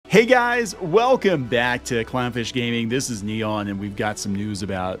Hey guys, welcome back to Clownfish Gaming. This is Neon, and we've got some news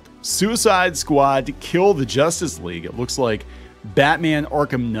about Suicide Squad to kill the Justice League. It looks like Batman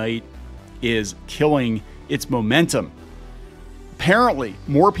Arkham Knight is killing its momentum. Apparently,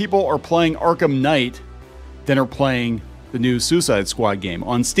 more people are playing Arkham Knight than are playing the new Suicide Squad game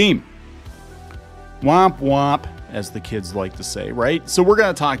on Steam. Womp womp, as the kids like to say, right? So we're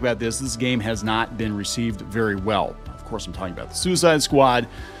going to talk about this. This game has not been received very well. Of course, I'm talking about the Suicide Squad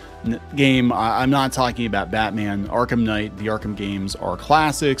game. I'm not talking about Batman Arkham Knight. The Arkham games are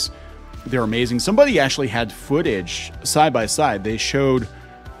classics. They're amazing. Somebody actually had footage side by side. They showed,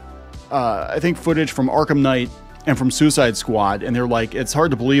 I think, footage from Arkham Knight and from Suicide Squad, and they're like, it's hard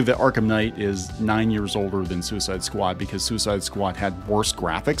to believe that Arkham Knight is 9 years older than Suicide Squad because Suicide Squad had worse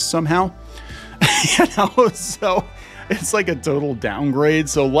graphics somehow. So it's like a total downgrade.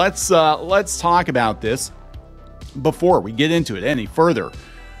 So let's talk about this. Before we get into it any further,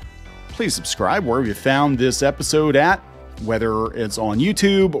 please subscribe wherever you found this episode at, whether it's on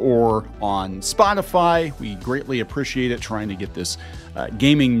YouTube or on Spotify. We greatly appreciate it, trying to get this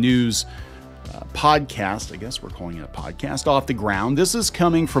gaming news podcast, I guess we're calling it a podcast, off the ground. This is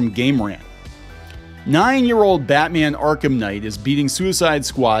coming from Game Rant. 9-year-old Batman Arkham Knight is beating Suicide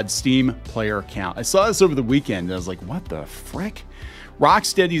Squad Steam player count. I saw this over the weekend and I was like, what the frick?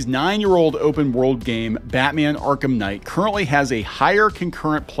 Rocksteady's 9-year-old open world game, Batman Arkham Knight, currently has a higher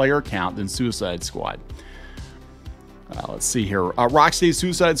concurrent player count than Suicide Squad. Let's see here. Rocksteady's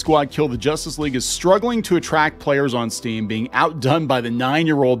Suicide Squad Kill the Justice League is struggling to attract players on Steam, being outdone by the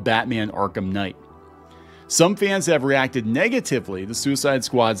 9-year-old Batman Arkham Knight. Some fans have reacted negatively to Suicide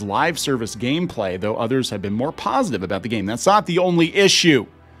Squad's live service gameplay, though others have been more positive about the game. That's not the only issue.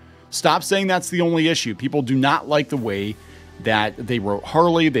 Stop saying that's the only issue. People do not like the way that they wrote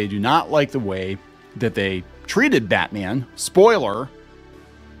Harley. They do not like the way that they treated Batman. Spoiler,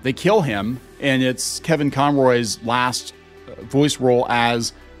 they kill him, and it's Kevin Conroy's last voice role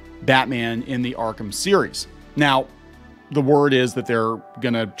as Batman in the Arkham series. Now, the word is that they're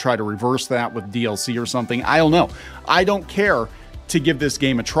going to try to reverse that with DLC or something. I don't know. I don't care to give this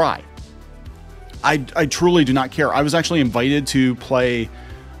game a try. I truly do not care. I was actually invited to play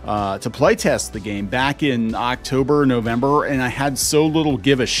test the game back in October, November, and I had so little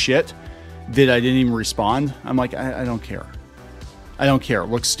give a shit that I didn't even respond. I'm like, I don't care. I don't care. It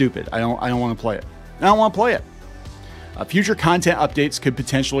looks stupid. I don't want to play it. I don't want to play it. Future content updates could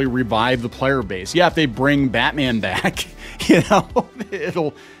potentially revive the player base. Yeah, if they bring Batman back,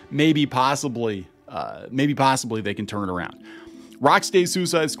 it'll maybe possibly they can turn it around. Rocksteady's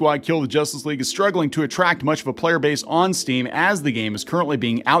Suicide Squad Kill the Justice League is struggling to attract much of a player base on Steam, as the game is currently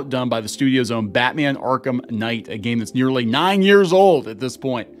being outdone by the studio's own Batman Arkham Knight, a game that's nearly 9 years old at this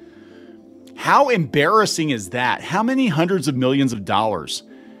point. How embarrassing is that? How many hundreds of millions of dollars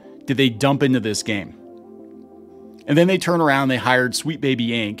did they dump into this game? And then they turn around and they hired Sweet Baby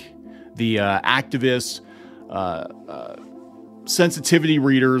Inc., the activists, sensitivity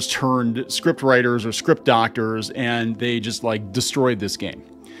readers turned script writers or script doctors, and they just like destroyed this game.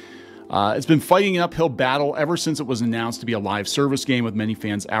 It's been fighting an uphill battle ever since it was announced to be a live service game, with many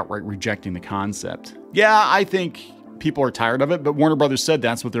fans outright rejecting the concept. Yeah, I think people are tired of it, but Warner Brothers said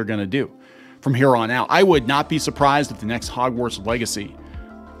that's what they're going to do from here on out. I would not be surprised if the next Hogwarts Legacy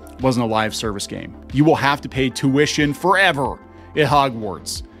wasn't a live service game. You will have to pay tuition forever at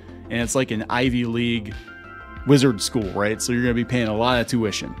Hogwarts, and it's like an Ivy League wizard school, right? So you're going to be paying a lot of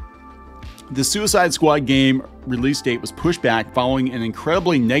tuition. The Suicide Squad game release date was pushed back following an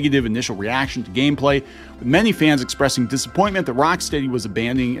incredibly negative initial reaction to gameplay, with many fans expressing disappointment that Rocksteady was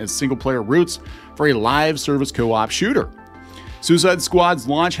abandoning its single-player roots for a live service co-op shooter. Suicide Squad's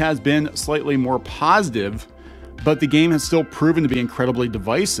launch has been slightly more positive, but the game has still proven to be incredibly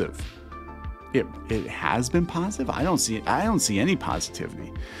divisive. It has been positive? I don't see any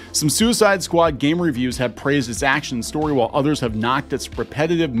positivity. Some Suicide Squad game reviews have praised its action and story, while others have knocked its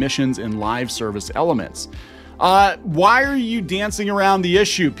repetitive missions and live service elements. Why are you dancing around the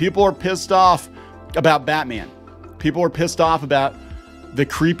issue? People are pissed off about Batman. People are pissed off about the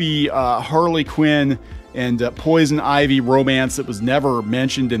creepy Harley Quinn and Poison Ivy romance that was never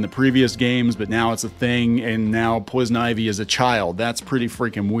mentioned in the previous games, but now it's a thing, and now Poison Ivy is a child. That's pretty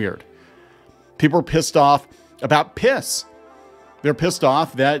freaking weird. People are pissed off about piss. They're pissed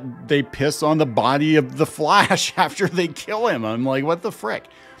off that they piss on the body of the Flash after they kill him. I'm like, what the frick?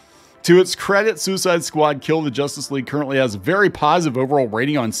 To its credit, Suicide Squad Kill the Justice League currently has a very positive overall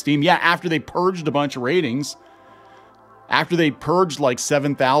rating on Steam. Yeah, after they purged a bunch of ratings. After they purged like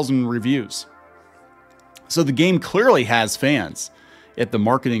 7,000 reviews. So the game clearly has fans at the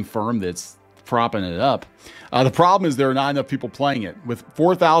marketing firm that's propping it up. The problem is there are not enough people playing it. With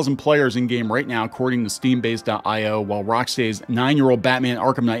 4,000 players in game right now, according to Steambase.io, while Rocksteady's 9-year-old Batman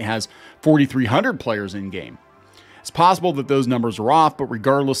Arkham Knight has 4,300 players in game. It's possible that those numbers are off, but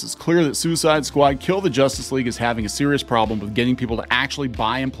regardless, it's clear that Suicide Squad Kill the Justice League is having a serious problem with getting people to actually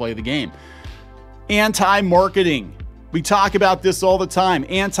buy and play the game. Anti-marketing. We talk about this all the time.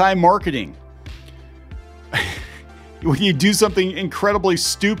 Anti-marketing. When you do something incredibly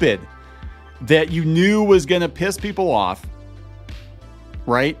stupid that you knew was going to piss people off,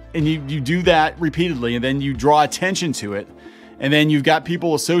 right? And you do that repeatedly, and then you draw attention to it, and then you've got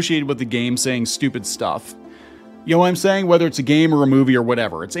people associated with the game saying stupid stuff. You know what I'm saying? Whether it's a game or a movie or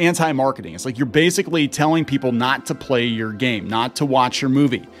whatever, it's anti-marketing. It's like you're basically telling people not to play your game, not to watch your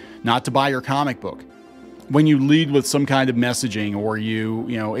movie, not to buy your comic book. When you lead with some kind of messaging, or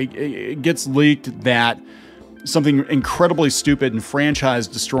it gets leaked that something incredibly stupid and franchise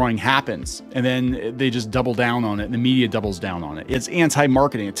destroying happens, and then they just double down on it, and the media doubles down on it. It's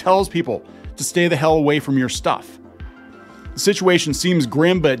anti-marketing. It tells people to stay the hell away from your stuff. The situation seems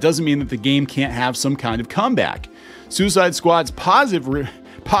grim, but it doesn't mean that the game can't have some kind of comeback. Suicide Squad's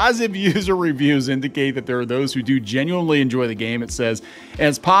positive user reviews indicate that there are those who do genuinely enjoy the game, it says, and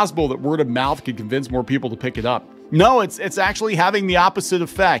it's possible that word of mouth could convince more people to pick it up. No, it's actually having the opposite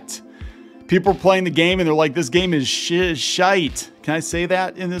effect. People are playing the game and they're like, this game is shite. Can I say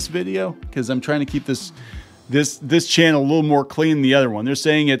that in this video? Because I'm trying to keep this channel a little more clean than the other one. They're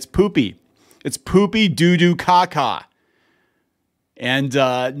saying it's poopy. It's poopy doo-doo caca. And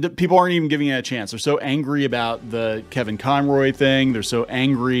people aren't even giving it a chance. They're so angry about the Kevin Conroy thing. They're so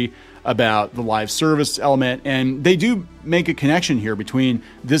angry about the live service element. And they do make a connection here between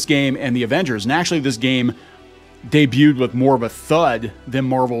this game and the Avengers. And actually, this game debuted with more of a thud than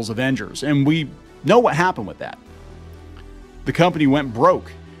Marvel's Avengers. And we know what happened with that. The company went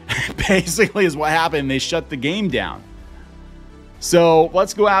broke. Basically is what happened. They shut the game down. So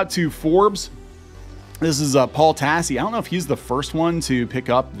let's go out to Forbes. This is Paul Tassi. I don't know if he's the first one to pick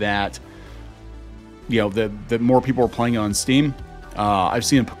up that, that more people are playing it on Steam. I've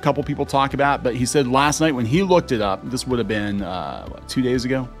seen a couple people talk about it, but he said last night when he looked it up, this would have been, 2 days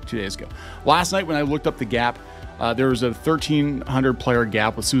ago? 2 days ago. Last night when I looked up the gap, there was a 1,300 player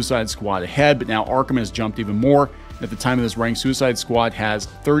gap with Suicide Squad ahead, but now Arkham has jumped even more. At the time of this rank, Suicide Squad has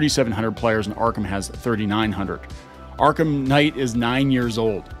 3,700 players and Arkham has 3,900. Arkham Knight is 9 years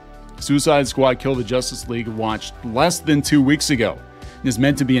old. Suicide Squad Kill the Justice League launched less than 2 weeks ago and is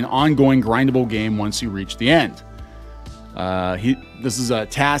meant to be an ongoing grindable game once you reach the end. This is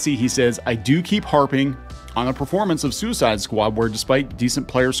Tassi. He says, I do keep harping on the performance of Suicide Squad, where despite decent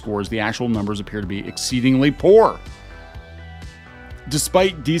player scores, the actual numbers appear to be exceedingly poor.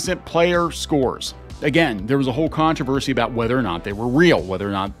 Despite decent player scores. Again, there was a whole controversy about whether or not they were real, whether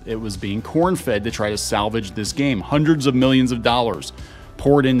or not it was being corn-fed to try to salvage this game. Hundreds of millions of dollars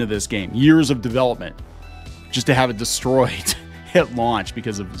poured into this game, years of development, just to have it destroyed at launch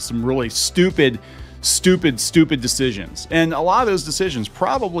because of some really stupid decisions. And a lot of those decisions,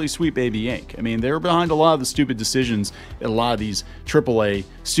 probably Sweet Baby Inc. I mean, they're behind a lot of the stupid decisions at a lot of these AAA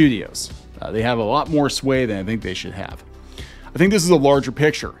studios. They have a lot more sway than I think they should have. I think this is a larger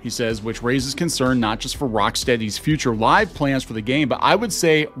picture, he says, which raises concern not just for Rocksteady's future live plans for the game, but I would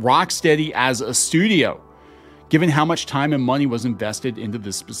say Rocksteady as a studio, given how much time and money was invested into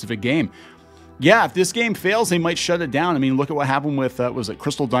this specific game. Yeah, if this game fails, they might shut it down. I mean, look at what happened with, was it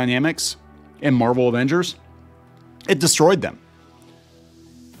Crystal Dynamics and Marvel Avengers? It destroyed them.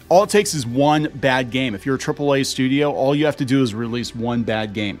 All it takes is one bad game. If you're a AAA studio, all you have to do is release one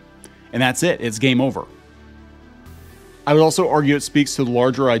bad game. And that's it. It's game over. I would also argue it speaks to the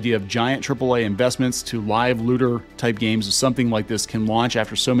larger idea of giant AAA investments to live looter type games. If something like this can launch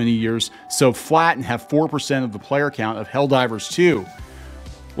after so many years so flat and have 4% of the player count of Helldivers 2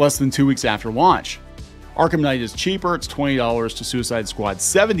 less than 2 weeks after launch. Arkham Knight is cheaper. It's $20 to Suicide Squad,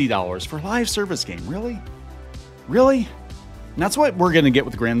 $70 for a live service game. Really? Really? And that's what we're going to get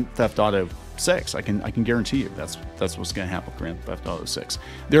with Grand Theft Auto 6. I can guarantee you that's what's going to happen with Grand Theft Auto 6.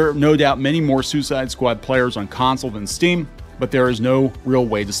 There are no doubt many more Suicide Squad players on console than Steam, but there is no real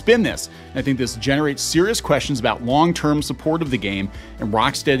way to spin this. And I think this generates serious questions about long-term support of the game and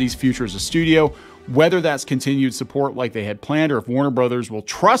Rocksteady's future as a studio, whether that's continued support like they had planned or if Warner Brothers will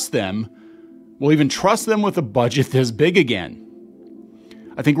even trust them with a budget this big again.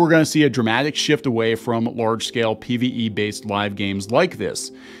 I think we're going to see a dramatic shift away from large-scale PvE-based live games like this.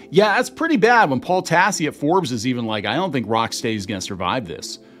 Yeah, that's pretty bad when Paul Tassi at Forbes is even like, I don't think Rocksteady is going to survive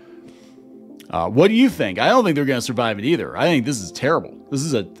this. What do you think? I don't think they're going to survive it either. I think this is terrible. This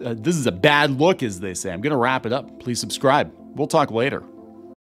is a bad look, as they say. I'm going to wrap it up. Please subscribe. We'll talk later.